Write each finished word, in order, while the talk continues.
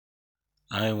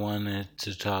I wanted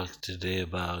to talk today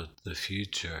about the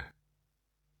future.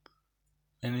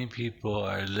 Many people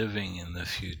are living in the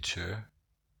future.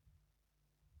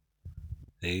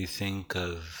 They think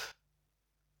of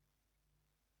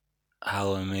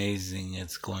how amazing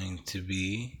it's going to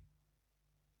be.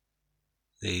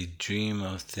 They dream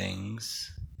of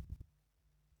things.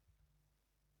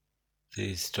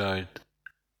 They start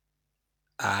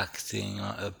acting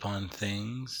upon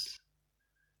things.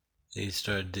 They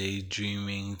start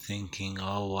daydreaming, thinking,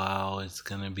 oh wow, it's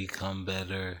going to become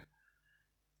better.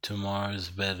 Tomorrow's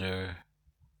better.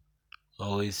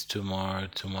 Always tomorrow,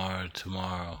 tomorrow,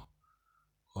 tomorrow.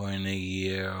 Or in a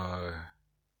year, or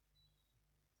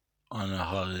on a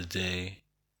holiday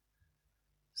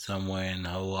somewhere in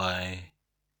Hawaii,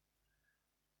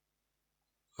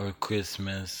 or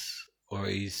Christmas, or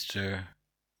Easter,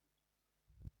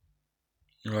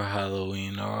 or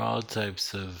Halloween, or all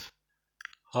types of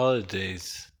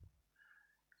holidays.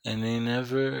 And they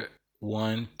never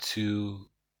want to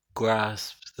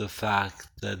grasp the fact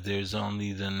that there's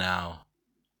only the now.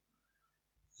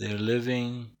 They're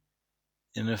living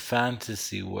in a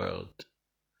fantasy world.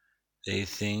 They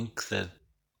think that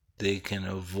they can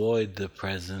avoid the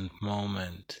present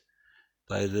moment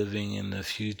by living in the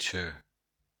future.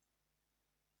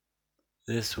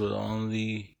 This will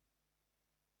only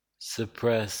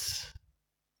suppress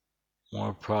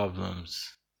more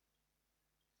problems.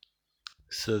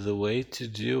 So the way to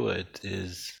do it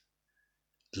is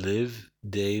live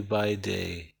day by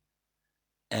day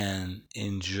and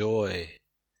enjoy,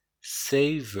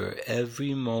 savor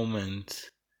every moment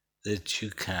that you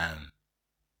can.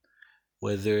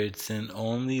 Whether it's in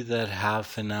only that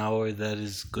half an hour that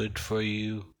is good for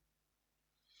you,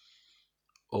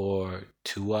 or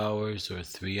 2 hours, or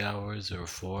 3 hours, or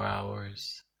 4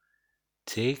 hours,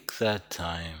 take that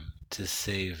time to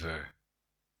savor.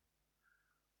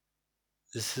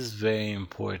 This is very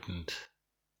important.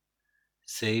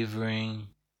 Savoring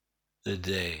the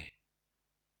day.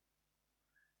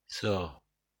 So,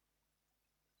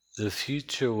 the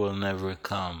future will never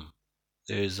come.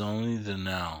 There is only the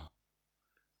now.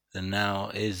 The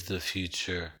now is the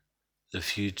future. The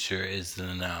future is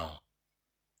the now.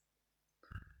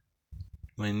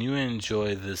 When you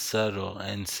enjoy the subtle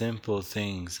and simple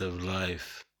things of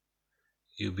life,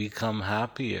 you become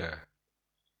happier.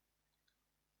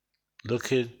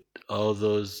 Look at all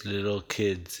those little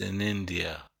kids in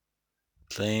India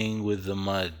playing with the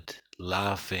mud,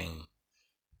 laughing,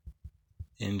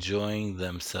 enjoying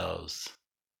themselves,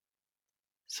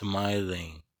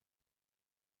 smiling.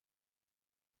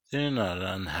 They're not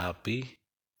unhappy.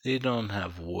 They don't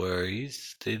have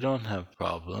worries. They don't have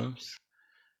problems.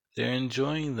 They're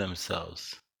enjoying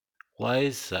themselves. Why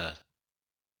is that?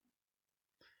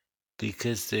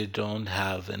 Because they don't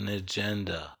have an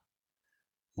agenda.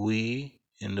 We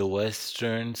in the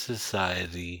Western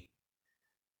society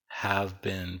have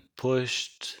been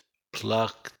pushed,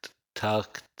 plucked,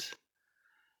 tucked.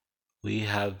 We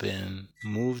have been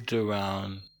moved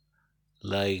around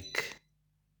like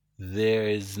there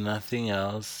is nothing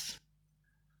else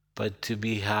but to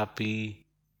be happy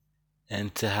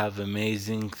and to have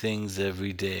amazing things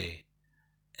every day.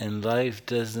 And life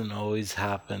doesn't always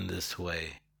happen this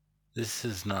way. This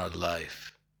is not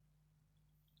life.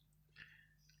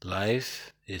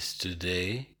 Life is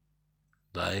today.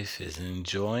 Life is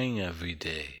enjoying every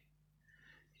day.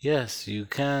 Yes, you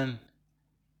can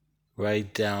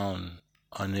write down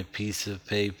on a piece of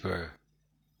paper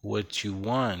what you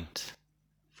want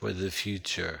for the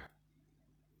future.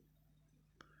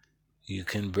 You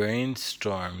can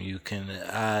brainstorm. You can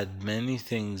add many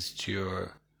things to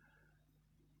your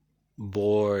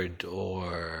board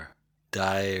or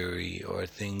diary or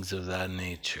things of that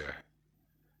nature.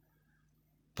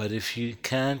 But if you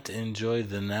can't enjoy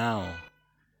the now,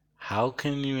 how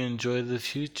can you enjoy the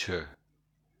future?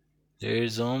 There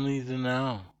is only the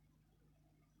now.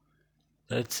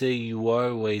 Let's say you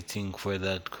are waiting for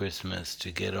that Christmas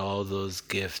to get all those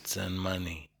gifts and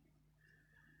money.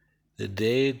 The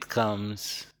day it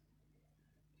comes,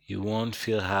 you won't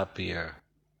feel happier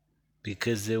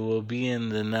because it will be in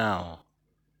the now.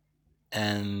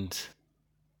 And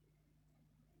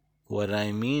what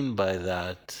I mean by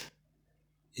that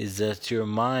is that your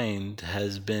mind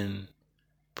has been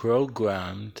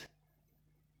programmed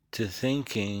to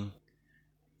thinking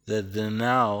that the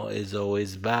now is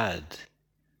always bad.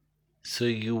 So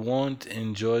you won't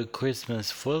enjoy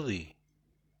Christmas fully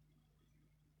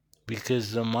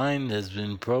because the mind has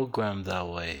been programmed that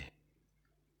way.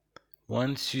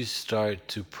 Once you start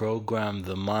to program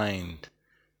the mind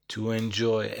to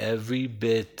enjoy every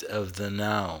bit of the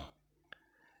now,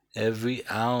 every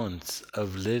ounce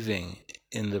of living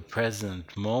in the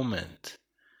present moment,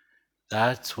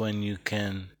 that's when you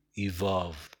can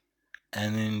evolve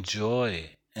and enjoy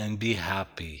and be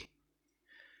happy.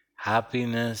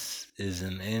 Happiness is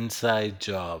an inside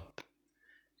job.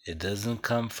 It doesn't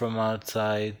come from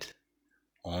outside,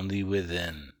 only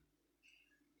within.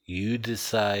 You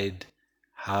decide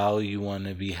how you want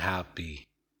to be happy.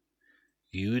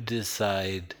 You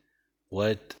decide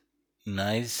what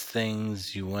nice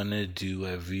things you want to do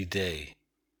every day.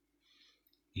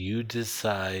 You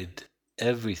decide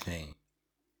everything.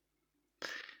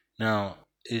 Now,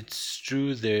 it's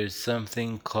true there's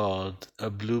something called a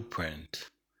blueprint.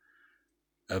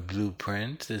 A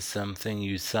blueprint is something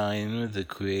you sign with the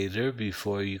Creator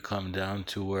before you come down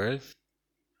to earth,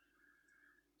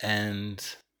 and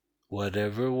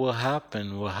whatever will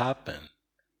happen will happen.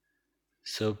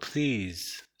 So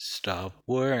please stop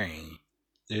worrying.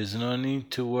 There's no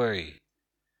need to worry.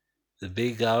 The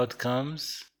big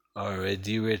outcomes are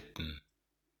already written.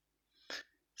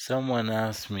 Someone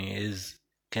asked me,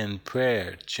 can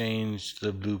prayer change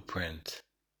the blueprint?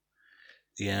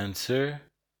 The answer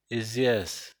is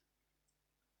yes.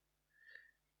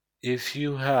 If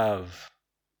you have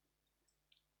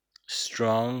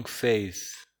strong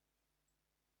faith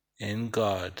in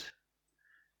God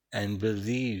and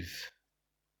believe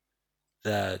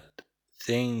that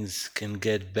things can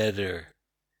get better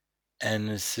and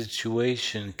a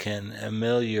situation can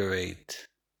ameliorate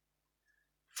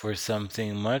for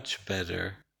something much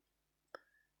better,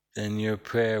 then your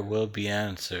prayer will be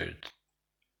answered.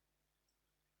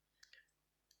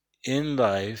 In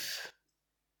life,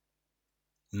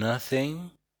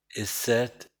 nothing is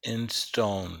set in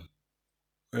stone.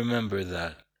 Remember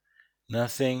that.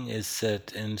 Nothing is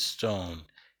set in stone.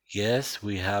 Yes,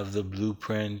 we have the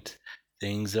blueprint.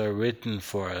 Things are written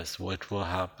for us. What will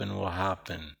happen will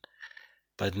happen.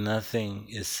 But nothing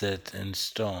is set in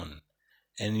stone.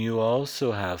 And you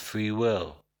also have free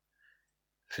will.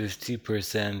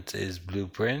 50% is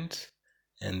blueprint,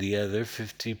 and the other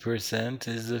 50%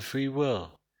 is the free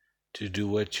will to do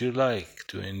what you like,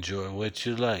 to enjoy what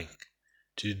you like,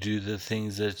 to do the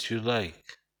things that you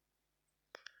like.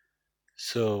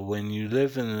 So when you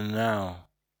live in the now,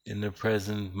 in the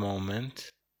present moment,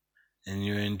 and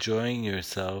you're enjoying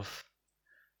yourself,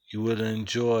 you will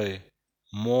enjoy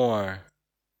more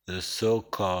the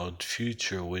so-called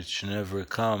future, which never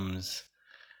comes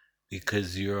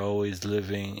because you're always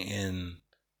living in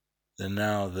the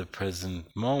now, the present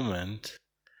moment.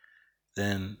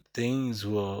 Then things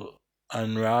will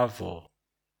unravel.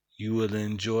 You will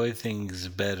enjoy things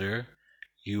better.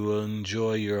 You will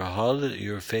enjoy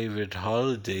your favorite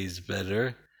holidays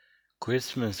better.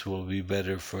 Christmas will be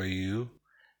better for you.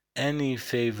 Any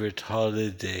favorite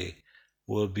holiday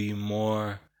will be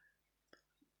more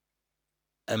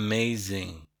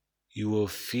amazing. You will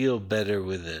feel better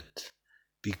with it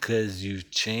because you've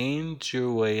changed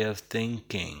your way of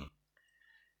thinking.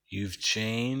 You've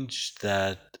changed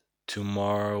that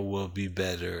tomorrow will be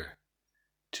better.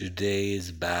 Today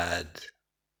is bad.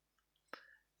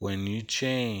 When you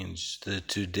change that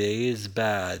today is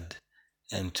bad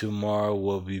and tomorrow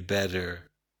will be better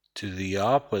to the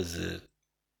opposite,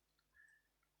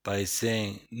 by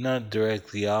saying, not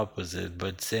directly opposite,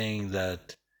 but saying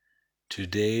that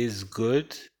today is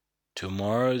good,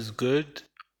 tomorrow is good,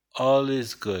 all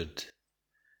is good.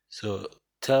 So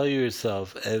tell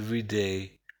yourself every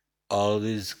day, all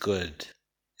is good.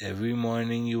 Every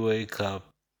morning you wake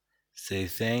up, say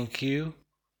thank you,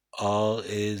 all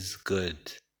is good.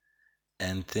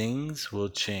 And things will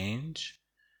change.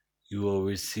 You will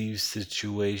receive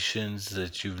situations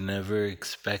that you've never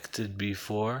expected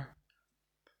before,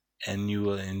 and you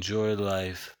will enjoy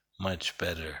life much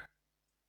better.